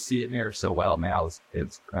so just to see it in there so well, man,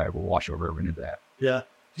 it's we'll wash over into that. Yeah.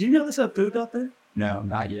 Do you know there's a food out there? No,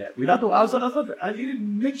 not yet. I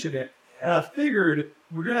didn't mention it. And I figured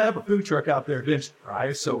we're going to have a food truck out there eventually,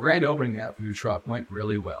 right? So grand opening that food truck went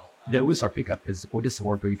really well. That was our pickup because we just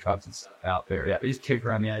more food trucks and stuff out there. Yeah, we just kicked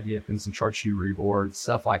around the idea of some charcuterie boards,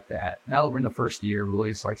 stuff like that. Now that we're in the first year, we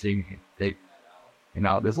really start seeing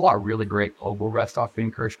there's a lot of really great local restaurants we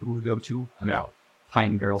encourage people to go to.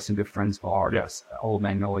 Pine Barrel, some good friends bar, yes, Old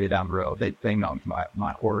Magnolia down the road. They know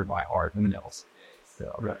my order by heart and the else.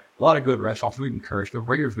 So a lot of good restaurants we encourage the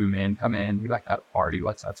regular food men come in. We like that party.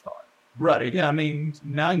 What's that start? Right. Yeah. I mean,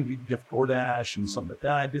 now you can get DoorDash and something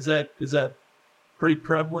like that. Is that pretty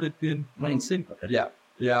prevalent in Main City? Yeah.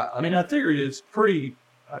 Yeah. I mean, I figure it's pretty.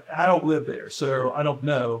 I don't live there, so I don't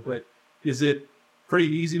know. But is it pretty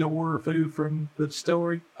easy to order food from the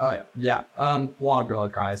distillery? Oh, yeah. A lot of girl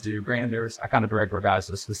guys do. Granted, I kind of direct our guys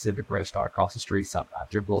to a specific restaurant across the street sometimes.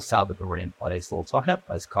 They're a little Salvadorian place, a little talking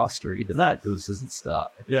place across the street, and that gooses and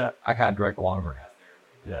stuff. Yeah. I kind of direct a lot of our guys.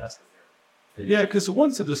 Yes. Yeah, because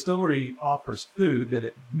once a distillery offers food, that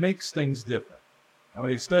it makes things different. I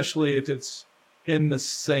mean, especially if it's in the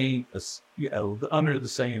same, under the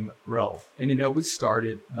same roof. And, we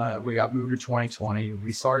started, we got moved to 2020.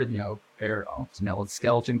 We started, let's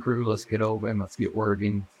skeleton crew, let's get open, let's get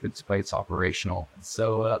working, good space operational. And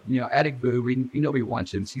so, adding food, we want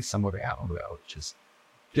to see some of it out on the road. Just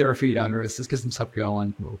get our feet under us, just get some stuff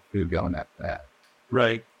going, we'll food going at that.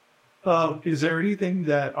 Right. Is there anything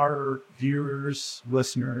that our viewers,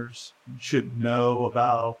 listeners should know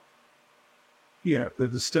about, the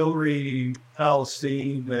distillery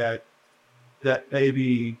LLC that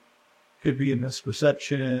maybe could be a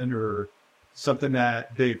misperception or something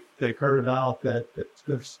that they've heard about that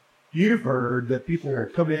you've heard that people are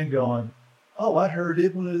coming in going, oh, I heard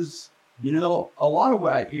it was, a lot of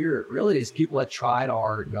what I hear really is people that tried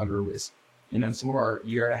our younger whiskey. Some of our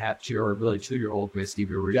 1.5 to or really 2-year-old whiskey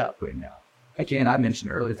we're out right now. Again, I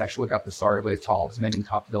mentioned earlier, it's actually got the start with tall, it's making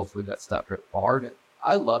cocktail food, that stuff at the bar.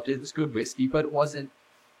 I loved it. It was good whiskey, but it wasn't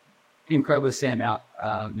incredibly stand out.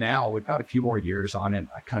 Now, we've got a few more years on it.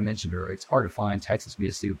 I kind of mentioned earlier, it's hard to find Texas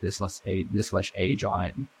whiskey with this much age on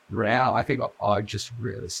it. Right now, I think Poarch just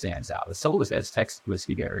really stands out. It's so as Texas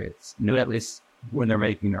whiskey area. It's at least when they're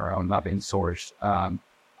making their own, not being sourced.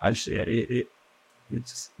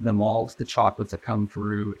 It's the malts, the chocolates that come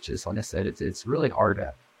through. It's just, like I said, it's really hard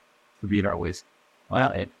to beat our whiskey.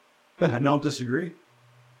 Well, I don't disagree.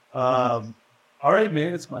 All right,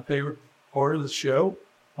 man. It's my favorite part of the show.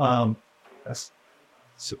 That's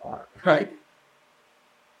so right.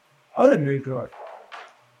 I didn't enjoy it.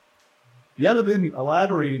 You haven't been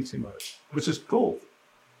elaborating too much, which is cool.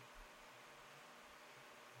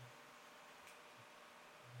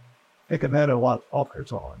 I think I've had a lot of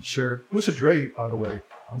offers on. Sure. Which is great, by the way.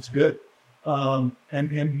 It's good. And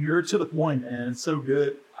you're to the point, and it's so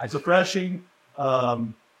good. It's refreshing.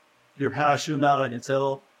 You're passionate about it, I can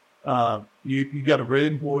tell. You got a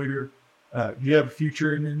great employer. You have a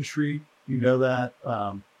future in the industry. You know that.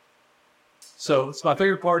 So it's my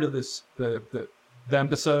favorite part of the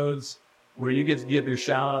episodes. where you get to give your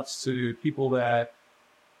shout outs to people that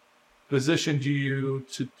positioned you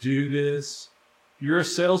to do this. You're a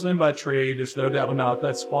salesman by trade. There's no doubt about it.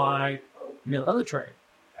 That's why you're another trade.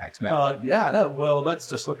 Let's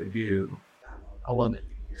just look at you. I love it.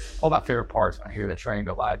 All my favorite parts when I hear the train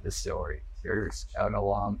go by Distillery. There's out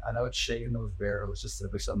along. I know it's shaking those barrels just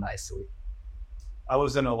so nicely. I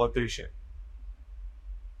was in a location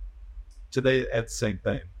today at the same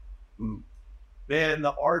thing. Man,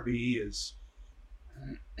 the RV is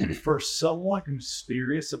for someone who's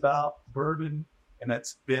serious about bourbon and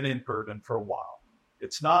that's been in bourbon for a while.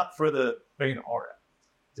 It's not for the faint of heart.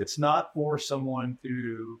 It's not for someone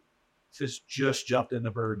who has just jumped into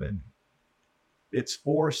bourbon. It's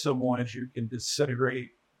for someone who can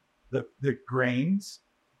disintegrate the grains,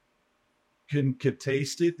 can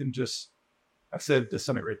taste it and just, I said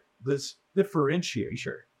disintegrate, this differentiate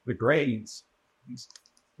the grains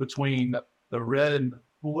between the red and the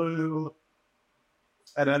blue,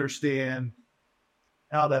 and understand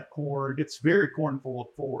how that corn, it's very cornful of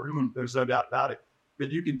forward. There's no doubt about it.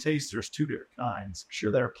 But you can taste there's two different kinds.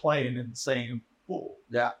 Sure, they're playing in the same pool.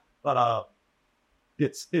 Yeah. But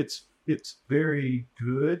it's very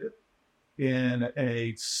good in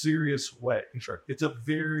a serious way. Sure. It's a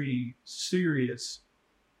very serious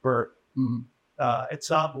bourbon. It's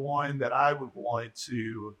not one that I would want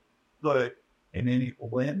to put in any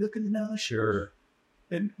blend. Look at the nose. Sure.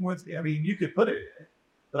 And you could put it in,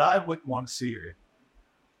 but I wouldn't want to see it.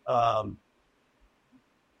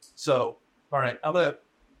 So, all right, I'm going to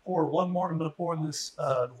pour one more. I'm going to pour this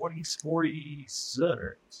 40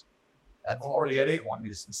 Southern's. I've already had it. Want me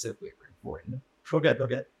to specifically for it.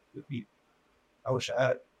 Okay. I wish I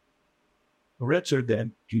had richer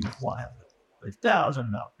than wild.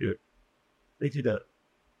 1,000 out, dude. They did a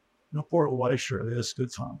Newport White shirt. This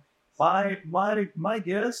good time. My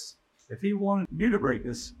guess, if he wanted you to break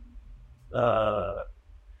this,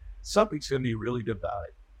 something's going to be really good about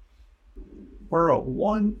it. For a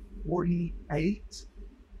 148,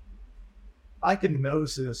 I can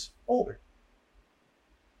nose this older.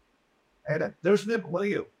 And there's been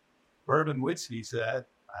plenty of bourbon whiskeys that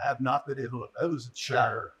I have not been able to nose and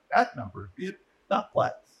share that number. It's not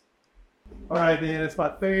flat. All right, man, it's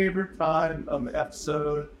my favorite time of the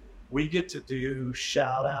episode. We get to do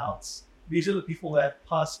shout outs. These are the people that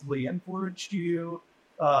possibly influenced you,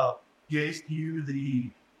 gave you the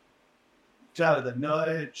kind of the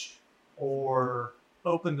nudge or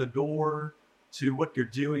opened the door to what you're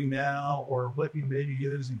doing now or what you maybe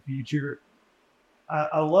do in the future.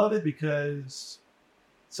 I love it because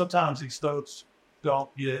sometimes these folks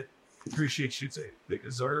don't get appreciation they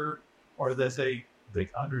deserve or that they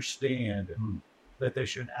understand that they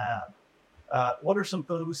should have. What are some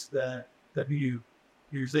folks that you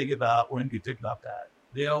think about when you think about that?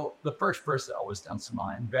 The first person that always comes to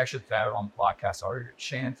mind, we actually had it on the podcast already,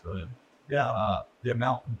 Shanford. Yeah. The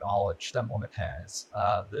amount of knowledge that woman has,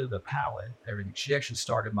 the palate, everything. She actually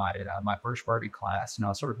started my first bourbon class.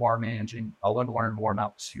 I started bar managing. I wanted to learn more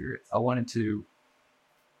about the spirit. I wanted to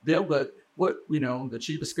be able to put, the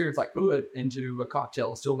cheapest spirits like fluid into a cocktail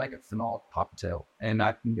and still make a phenomenal cocktail. And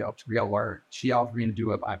I can go to real learn. She offered me to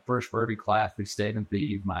do my first bourbon class. We stayed in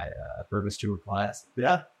my bourbon tour class.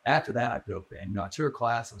 Yeah. After that, I dove in. Tour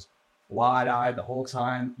class was wide-eyed the whole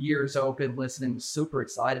time, ears open, listening, super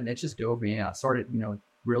excited. And it just dove me in. I started,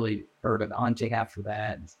 really bourbon hunting after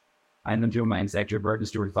that. I ended up doing my executive bourbon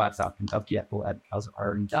steward class out in Kentucky because of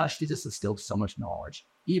her. And gosh, she just instilled so much knowledge.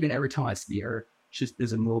 Even every time I see her,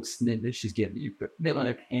 there's a little snippet she's getting you, but maybe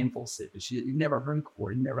like a handful of snippets. You've never heard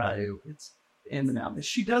before, you never knew. It's in and out.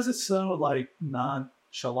 She does it so like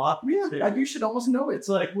nonchalant. Yeah, you should almost know it. It's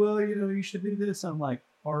like, well, you should do this. I'm like,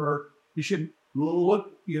 or you should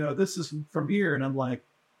look, this is from here. And I'm like,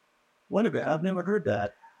 what about? I've never heard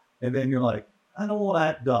that. And then you're like, I don't want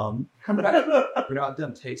that dumb. I've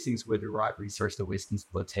done tastings with her, right? Researched the whiskeys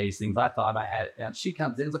for the tastings. I thought I had it. And she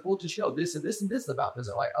comes in, like, well, to show this and this and this about this.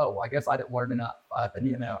 I'm like, oh, I guess I didn't learn enough.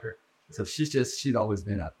 So she's always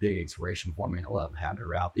been a big inspiration for me. And I love having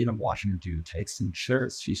her out. Even watching her do tasting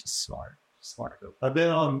shirts. She's just smart. I've been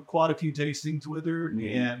on quite a few tastings with her,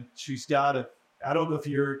 and she's got I don't know if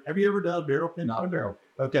have you ever done a barrel pin? Not a barrel.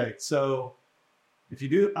 Okay, so if you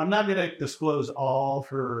do, I'm not going to disclose all of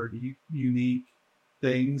her unique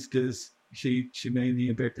things because she may need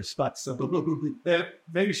a bit to spot something.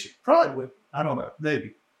 Maybe she probably would. I don't know.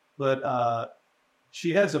 Maybe. But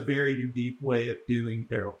she has a very unique way of doing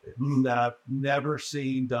barrel pin that I've never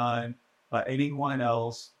seen done by anyone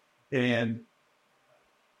else. And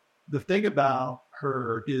the thing about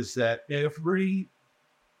her is that every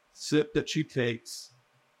sip that she takes,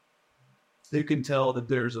 you can tell that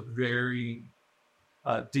there's a very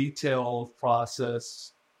detailed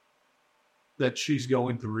process that she's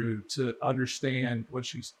going through to understand what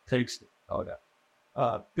she's tasting. Oh,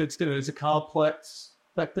 yeah. It's a complex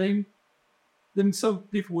that thing. Then some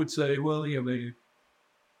people would say, well,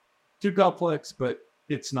 too complex, but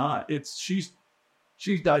it's not.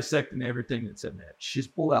 She's dissecting everything that's in there. She's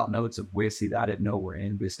pulled out notes of whiskey that I didn't know were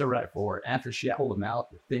in whiskey right for. After she pulled them out,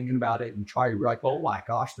 you're thinking about it and you're like, oh my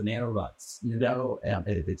gosh, the nano runs, and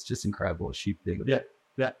it's just incredible. She did it.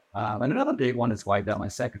 Yeah. And another big one is like that. My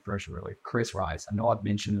second first really, Chris Rice. I know I've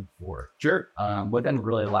mentioned it before. Sure. But then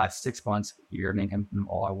really the last 6 months, a year, me and him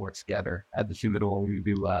all our work together at the humidor. We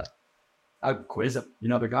do a quiz him.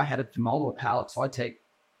 The guy had a phenomenal palate, so I take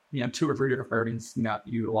 2 or 3 different bourbons.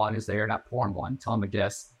 One is there, not pouring one. Tell him to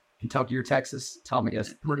guess Kentucky or Texas. Tell him to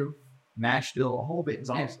guess Peru, Nashville, a whole bit.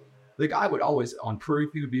 The guy would always on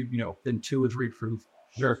proof. He would be then 2 or 3 proof.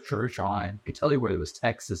 Sure, Sean. I could tell you whether it was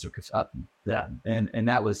Texas or Kentucky. Yeah, and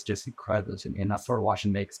that was just incredible. And I started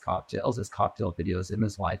watching Nate's cocktails, his cocktail videos. Him and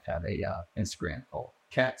his wife have a Instagram called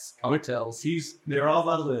Cats Cocktails. They're all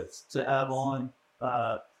on the list to have on.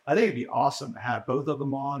 I think it'd be awesome to have both of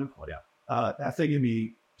them on. Oh, yeah. I think it'd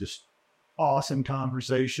be just awesome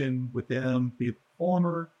conversation with them, be a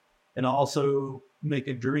performer, and also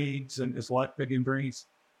making drinks and his wife making drinks.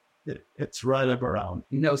 It's right up around.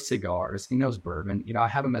 He knows cigars. He knows bourbon. I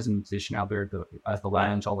have him as a musician out there at the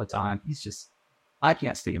lounge all the time. He's just, I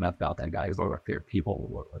can't speak enough about that guy. He's one of our favorite people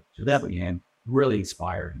to work with. Definitely, and really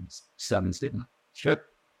inspiring. Seven student. Sure.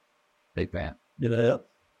 Big fan. Yeah.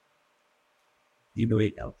 You know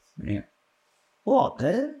it, man. Well,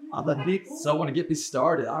 man, so I want to get this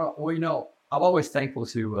started. I'm always thankful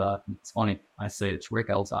to, it's funny, I say it's Rick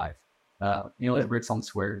Elzai. Rick's on the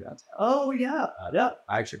swear. Oh, yeah.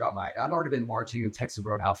 I actually I'd already been marching in Texas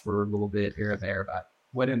Roadhouse for a little bit here and there, but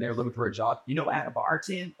went in there looking for a job. At a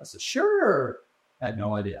bartend? I said, sure. I had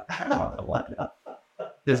no idea.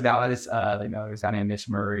 This guy, there's a guy named Mitch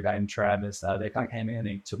Murray, a guy named Travis. They kind of came in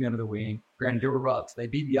and took me under the wing. Granted, they were rough. They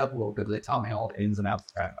beat me up a little bit, but they taught me all the ins and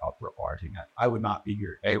outs of bartending. I would not be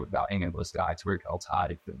here today without any of those guys. Rick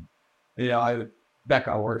Elzai. Back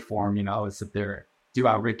I worked for him, I would sit there, do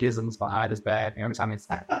our Rickisms behind his back. Every time it's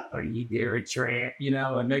like, are you there, Trent?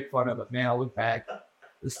 And make fun of it. Man, I look back.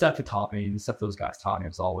 The stuff he taught me and the stuff those guys taught me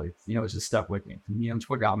was always, it's just stuck with me. It's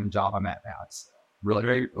what got me the job I'm at now. It's really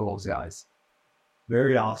great with those guys.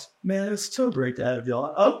 Very awesome. Man, it's so great to have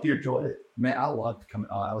y'all. I hope you enjoyed it. Man, I loved coming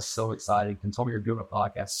on. I was so excited. You told me you're doing a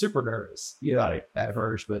podcast. Super nervous. At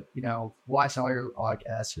first, but, watching all your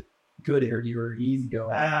podcasts, good interviewer, easy go.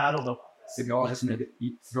 I don't know. Cigars,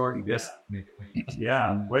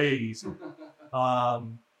 yeah, way easy.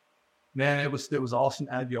 Man, it was awesome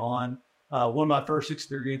to have you on. One of my first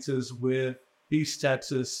experiences with East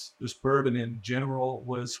Texas, just bourbon in general,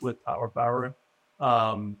 was with Tahwahkara.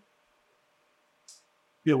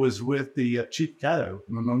 It was with the Chief Cato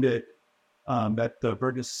that the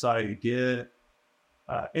Bourbon Society did.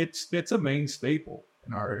 It's a main staple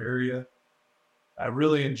in our area. I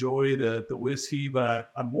really enjoy the whiskey,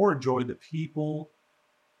 but I more enjoy the people,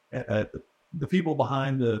 the people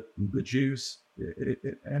behind the juice.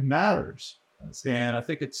 It matters, and I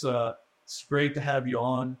think it's great to have you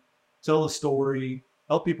on, tell a story,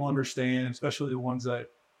 help people understand, especially the ones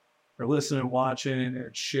that are listening, watching,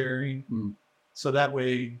 and sharing, so that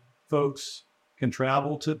way folks can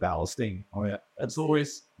travel to Palestine. Oh yeah, that's what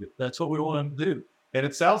we want to do, and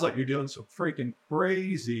it sounds like you're doing some freaking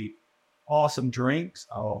crazy. Awesome drinks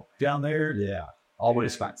down there. Yeah,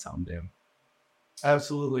 always find something to do.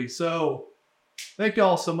 Absolutely. So thank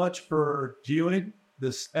y'all so much for viewing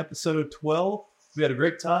this episode 12. We had a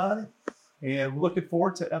great time and looking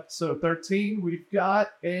forward to episode 13. We've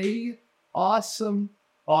got a awesome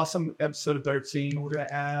episode 13. We're going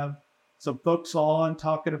to have some folks on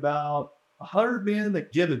talking about 100 men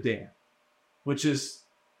that give a damn, which is,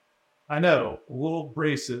 I know, a little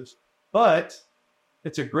abrasive, but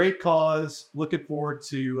it's a great cause. Looking forward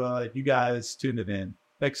to you guys tuning in.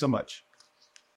 Thanks so much.